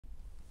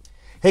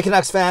Hey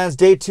Canucks fans,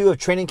 day 2 of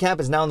training camp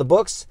is now in the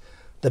books.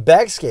 The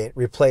bag skate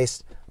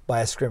replaced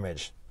by a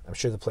scrimmage. I'm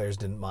sure the players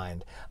didn't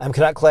mind. I'm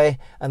Canuck Clay.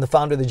 I'm the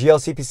founder of the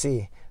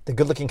GLCPC, the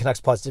Good Looking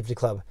Canucks Positivity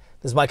Club.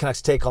 This is my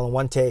Canucks take all in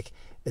one take.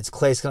 It's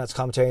Clay's Canucks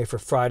commentary for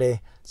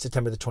Friday,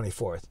 September the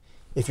 24th.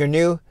 If you're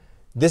new,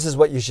 this is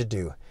what you should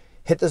do.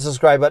 Hit the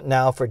subscribe button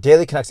now for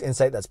daily Canucks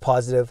insight that's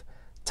positive,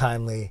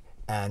 timely,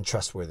 and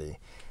trustworthy.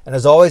 And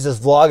as always, this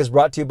vlog is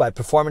brought to you by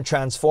Perform and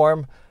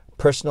Transform,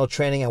 personal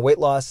training and weight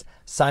loss.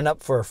 Sign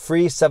up for a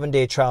free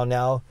 7-day trial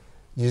now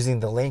using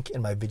the link in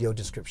my video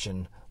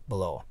description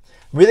below.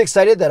 I'm really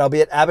excited that I'll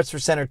be at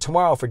Abbotsford Center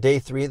tomorrow for day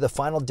 3, the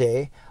final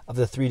day of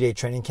the 3-day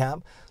training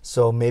camp.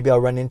 So maybe I'll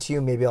run into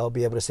you. Maybe I'll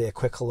be able to say a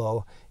quick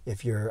hello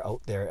if you're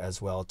out there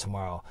as well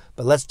tomorrow.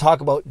 But let's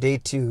talk about day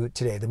 2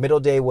 today. The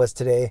middle day was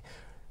today,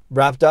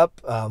 wrapped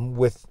up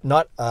with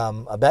not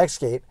a bag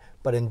skate,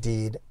 but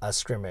indeed a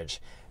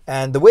scrimmage.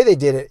 And the way they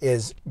did it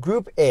is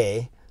Group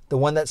A, the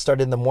one that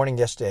started in the morning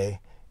yesterday,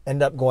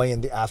 ended up going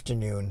in the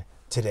afternoon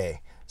today.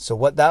 So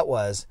what that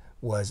was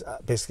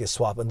basically a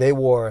swap, and they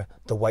wore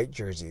the white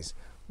jerseys.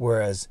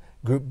 Whereas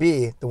Group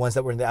B, the ones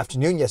that were in the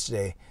afternoon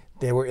yesterday,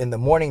 they were in the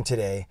morning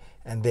today,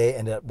 and they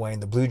ended up wearing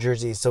the blue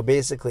jerseys. So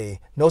basically,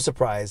 no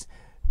surprise,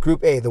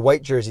 Group A, the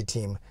white jersey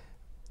team,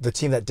 the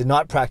team that did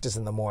not practice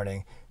in the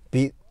morning,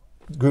 beat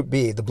Group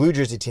B, the blue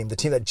jersey team, the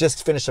team that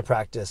just finished the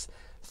practice,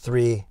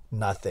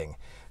 3-0.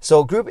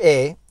 So Group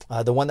A,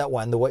 the one that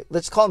won, the white,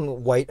 let's call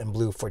them white and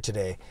blue for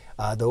today.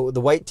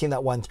 The white team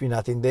that won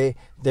 3-0,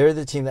 they're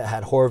the team that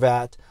had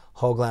Horvat,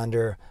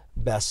 Höglander,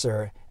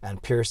 Besser,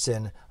 and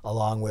Pearson,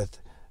 along with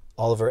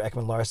Oliver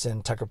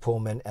Ekman-Larsson, Tucker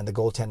Pullman, and the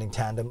goaltending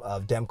tandem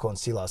of Demko and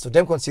Silov. So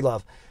Demko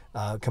and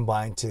Silov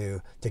combined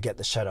to get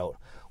the shutout.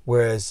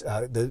 Whereas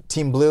the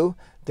team blue,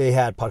 they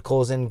had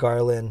Podkolzin,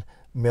 Garland,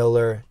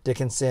 Miller,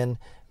 Dickinson.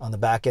 On the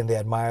back end, they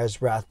had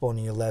Myers, Rathbone,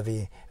 and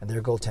Ulevi, and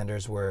their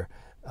goaltenders were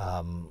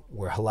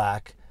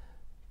Halak,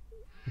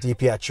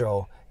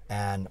 DiPietro,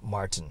 and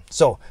Martin.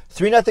 So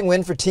 3-0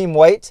 win for Team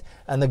White,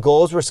 and the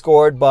goals were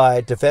scored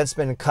by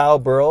defenseman Kyle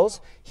Burroughs.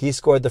 He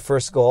scored the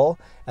first goal,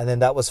 and then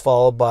that was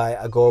followed by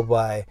a goal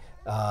by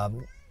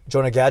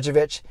Jonah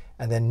Gadjovich,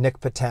 and then Nick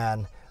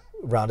Petan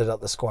rounded out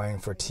the scoring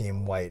for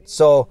Team White.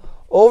 So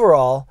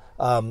overall,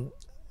 and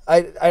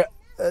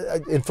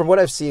from what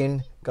I've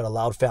seen, got a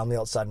loud family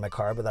outside my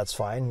car, but that's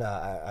fine.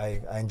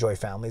 I enjoy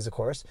families, of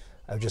course.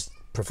 I would just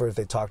prefer if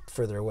they talked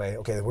further away.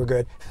 Okay, we're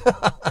good.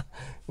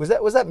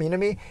 Was that mean to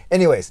me?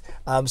 Anyways,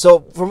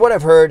 so from what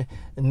I've heard,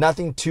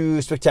 nothing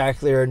too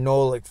spectacular.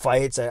 No like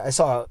fights. I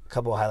saw a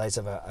couple of highlights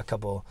of a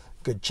couple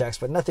good checks,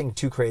 but nothing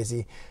too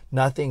crazy.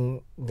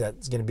 Nothing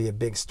that's going to be a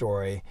big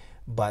story.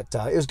 But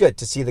it was good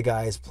to see the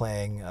guys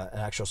playing an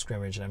actual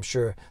scrimmage, and I'm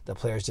sure the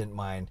players didn't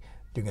mind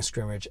doing a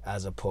scrimmage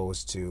as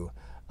opposed to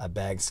a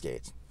bag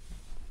skate.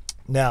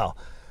 Now,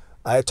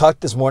 I talked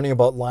this morning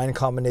about line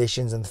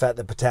combinations and the fact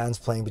that Petan's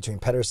playing between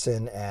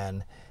Pettersson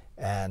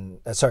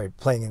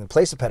playing in the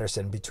place of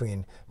Pettersson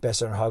between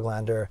Besser and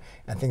Höglander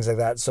and things like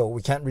that. So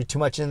we can't read too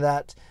much into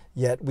that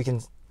yet.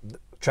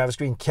 Travis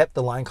Green kept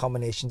the line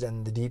combinations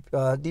and the deep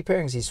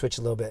pairings. He switched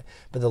a little bit,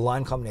 but the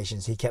line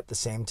combinations he kept the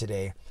same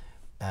today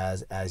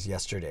as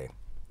yesterday.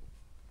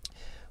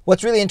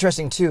 What's really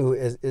interesting too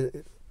is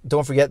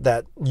don't forget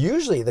that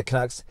usually the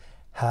Canucks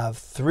have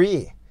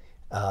three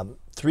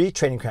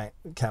training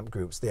camp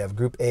groups. They have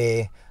Group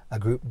A, a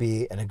Group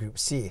B, and a Group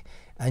C.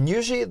 And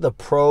usually the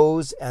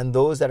pros and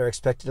those that are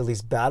expected to at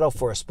least battle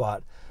for a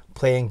spot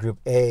play in Group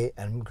A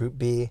and Group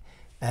B.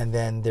 And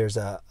then there's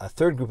a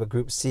third group, a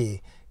Group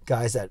C,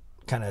 guys that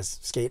kind of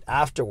skate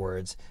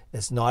afterwards.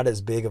 It's not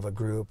as big of a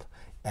group.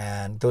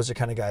 And those are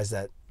kind of guys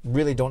that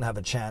really don't have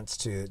a chance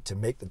to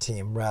make the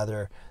team.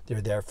 Rather,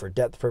 they're there for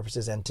depth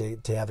purposes and to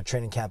have a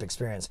training camp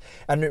experience.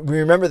 And we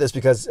remember this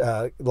because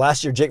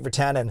last year, Jake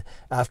Virtanen,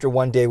 after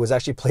one day, was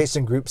actually placed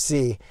in Group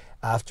C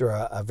after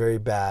a very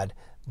bad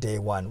day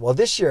 1. Well,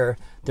 this year,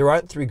 there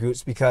aren't 3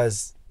 groups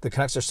because the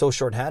Canucks are so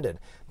shorthanded.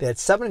 They had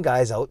 7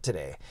 guys out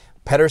today.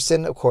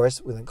 Pettersson, of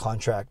course, with a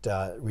contract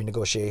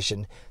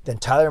renegotiation. Then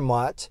Tyler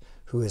Mott,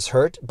 who is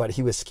hurt, but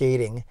he was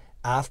skating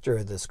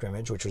after the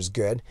scrimmage, which was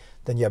good.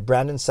 Then you have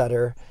Brandon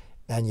Sutter,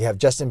 and you have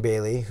Justin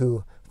Bailey,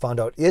 who found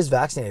out is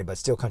vaccinated but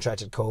still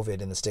contracted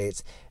COVID in the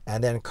States.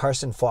 And then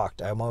Carson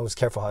Vogt. I'm always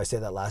careful how I say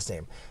that last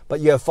name.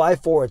 But you have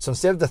 5 forwards. So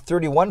instead of the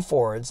 31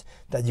 forwards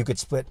that you could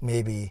split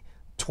maybe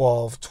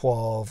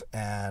 12,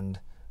 and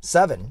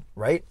 7,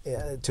 right,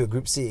 to a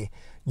Group C,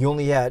 you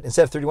only had,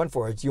 instead of 31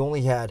 forwards, you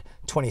only had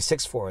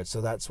 26 forwards.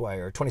 So that's why,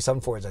 or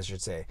 27 forwards, I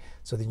should say.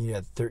 So then you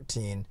had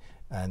 13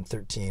 and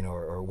 13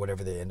 or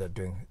whatever they end up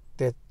doing.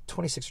 They had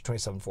 26 or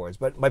 27 forwards.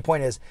 But my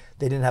point is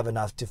they didn't have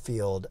enough to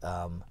field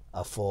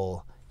a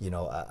full,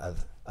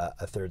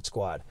 a third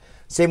squad.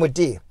 Same with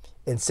D.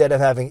 Instead of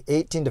having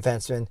 18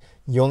 defensemen,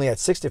 you only had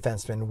 6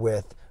 defensemen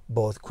with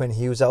both Quinn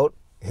Hughes out,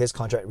 his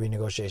contract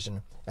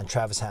renegotiation, and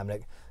Travis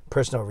Hamonic,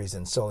 personal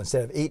reasons. So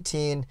instead of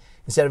 18,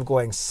 instead of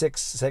going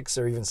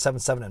 6-6 or even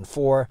 7-7 and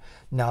 4,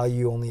 now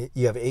you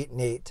have 8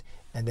 and 8,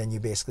 and then you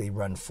basically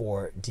run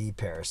 4 D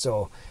pairs.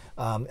 So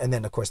and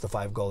then of course the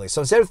 5 goalies.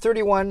 So instead of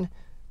 31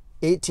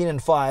 18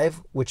 and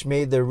 5, which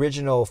made the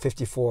original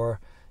 54.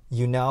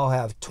 You now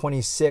have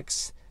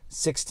 26,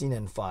 16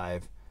 and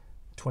 5.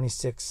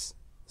 26,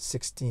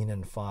 16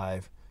 and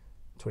 5.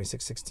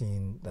 26,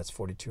 16, that's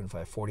 42 and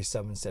 5.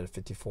 47 instead of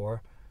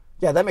 54.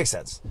 Yeah, that makes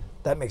sense.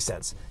 That makes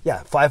sense.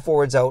 Yeah, 5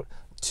 forwards out,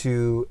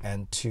 2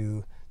 and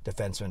 2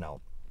 defensemen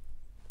out.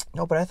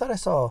 No, but I thought I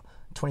saw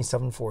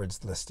 27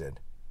 forwards listed.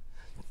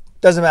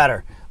 Doesn't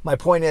matter. My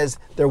point is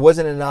there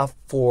wasn't enough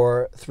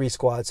for 3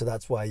 squads, so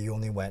that's why you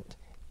only went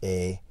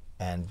A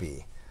and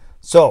B.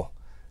 So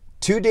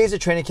 2 days of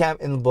training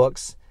camp in the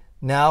books.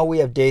 Now we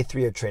have day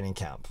 3 of training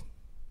camp.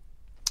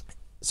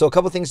 So a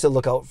couple things to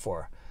look out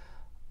for.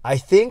 I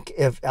think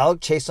if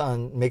Alex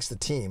Chiasson makes the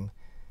team,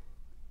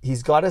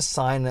 he's got to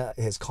sign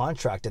his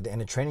contract at the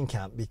end of training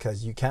camp,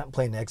 because you can't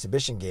play an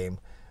exhibition game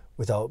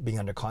without being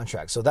under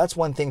contract. So that's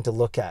one thing to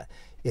look at,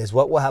 is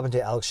what will happen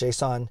to Alex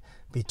Chiasson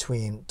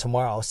between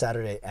tomorrow,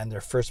 Saturday, and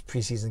their first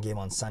preseason game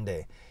on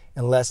Sunday.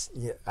 Unless,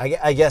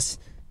 I guess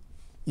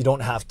you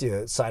don't have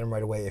to sign him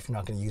right away if you're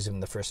not going to use him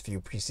in the first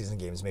few preseason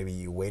games. Maybe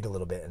you wait a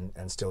little bit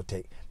and still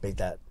make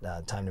that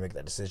time to make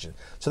that decision.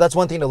 So that's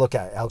one thing to look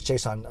at. Alex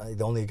Chiasson,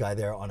 the only guy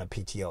there on a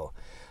PTO.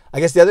 I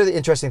guess the other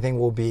interesting thing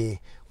will be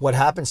what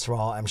happens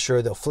tomorrow. I'm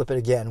sure they'll flip it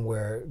again,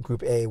 where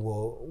Group A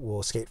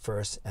will skate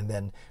first, and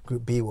then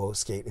Group B will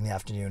skate in the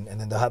afternoon, and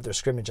then they'll have their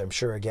scrimmage, I'm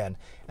sure, again.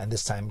 And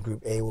this time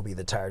Group A will be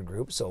the tired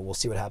group, so we'll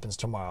see what happens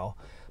tomorrow.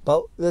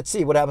 But let's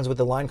see what happens with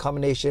the line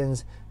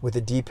combinations, with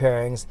the D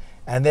pairings,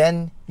 and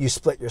then you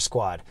split your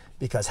squad,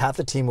 because half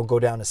the team will go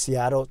down to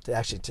Seattle,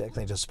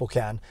 technically to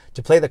Spokane,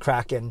 to play the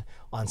Kraken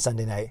on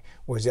Sunday night,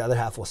 whereas the other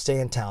half will stay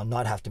in town,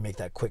 not have to make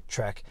that quick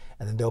trek,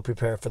 and then they'll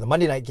prepare for the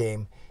Monday night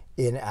game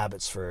in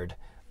Abbotsford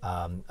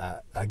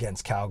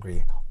against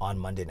Calgary on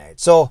Monday night.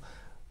 So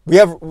we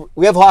have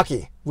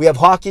hockey. We have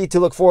hockey to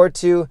look forward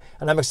to,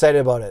 and I'm excited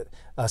about it.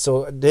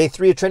 So day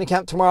 3 of training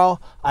camp tomorrow,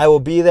 I will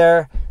be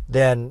there.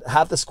 Then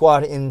half the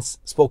squad in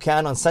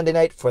Spokane on Sunday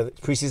night for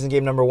preseason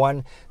game number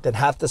 1. Then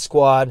half the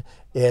squad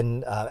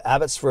in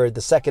Abbotsford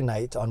the second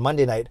night on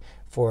Monday night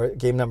for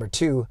game number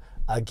 2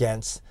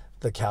 against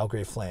the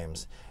Calgary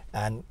Flames.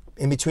 And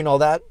in between all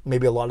that,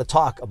 maybe a lot of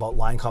talk about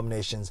line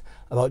combinations,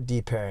 about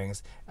D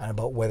pairings, and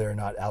about whether or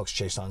not Alex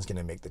Chiasson is going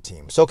to make the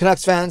team. So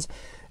Canucks fans,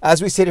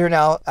 as we sit here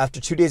now, after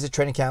 2 days of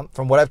training camp,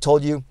 from what I've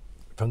told you,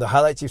 from the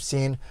highlights you've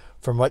seen,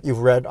 from what you've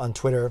read on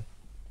Twitter,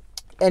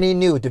 any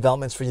new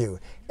developments for you?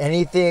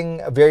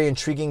 Anything very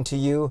intriguing to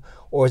you?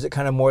 Or is it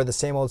kind of more the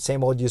same old,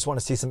 you just want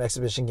to see some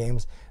exhibition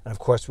games? And of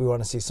course, we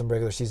want to see some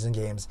regular season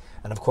games.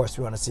 And of course,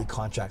 we want to see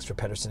contracts for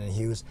Pettersson and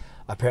Hughes.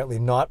 Apparently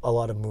not a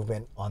lot of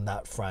movement on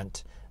that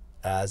front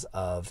as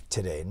of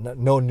today.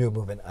 No new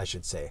movement, I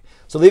should say.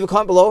 So leave a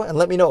comment below and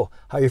let me know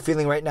how you're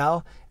feeling right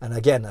now. And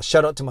again, a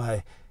shout out to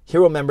my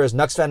hero members,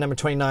 nucksfan number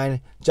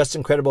 29,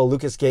 Justin Credible,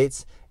 Lucas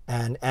Gates,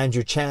 and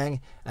Andrew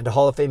Chang, and to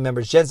Hall of Fame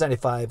members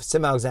Jens95,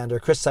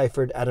 simalexander, Chris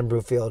Seifried, Adam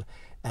Broomfield,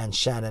 and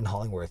Shannon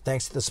Hollingworth.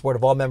 Thanks to the support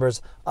of all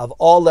members of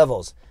all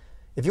levels.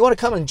 If you want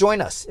to come and join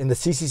us in the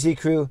CCC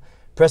Crew,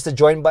 press the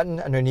join button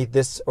underneath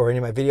this or any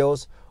of my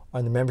videos, or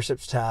in the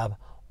memberships tab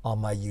on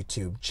my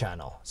YouTube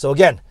channel. So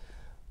again,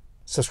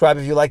 subscribe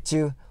if you like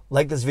to,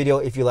 like this video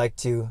if you like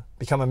to,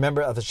 become a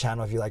member of the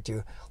channel if you like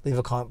to, leave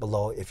a comment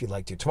below if you'd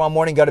like to. Tomorrow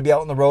morning, got to be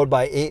out on the road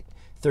by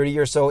 8:30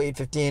 or so,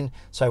 8:15.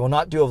 So I will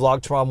not do a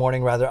vlog tomorrow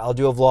morning. Rather, I'll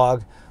do a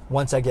vlog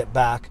once I get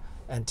back,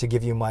 and to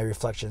give you my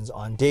reflections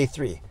on day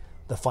 3,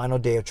 the final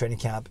day of training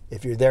camp.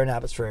 If you're there in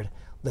Abbotsford,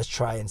 let's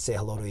try and say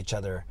hello to each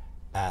other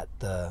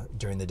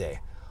during the day.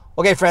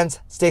 Okay, friends,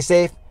 stay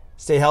safe,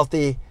 stay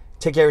healthy,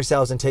 take care of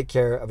yourselves, and take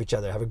care of each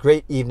other. Have a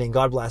great evening.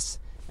 God bless,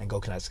 and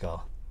go Canucks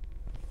go.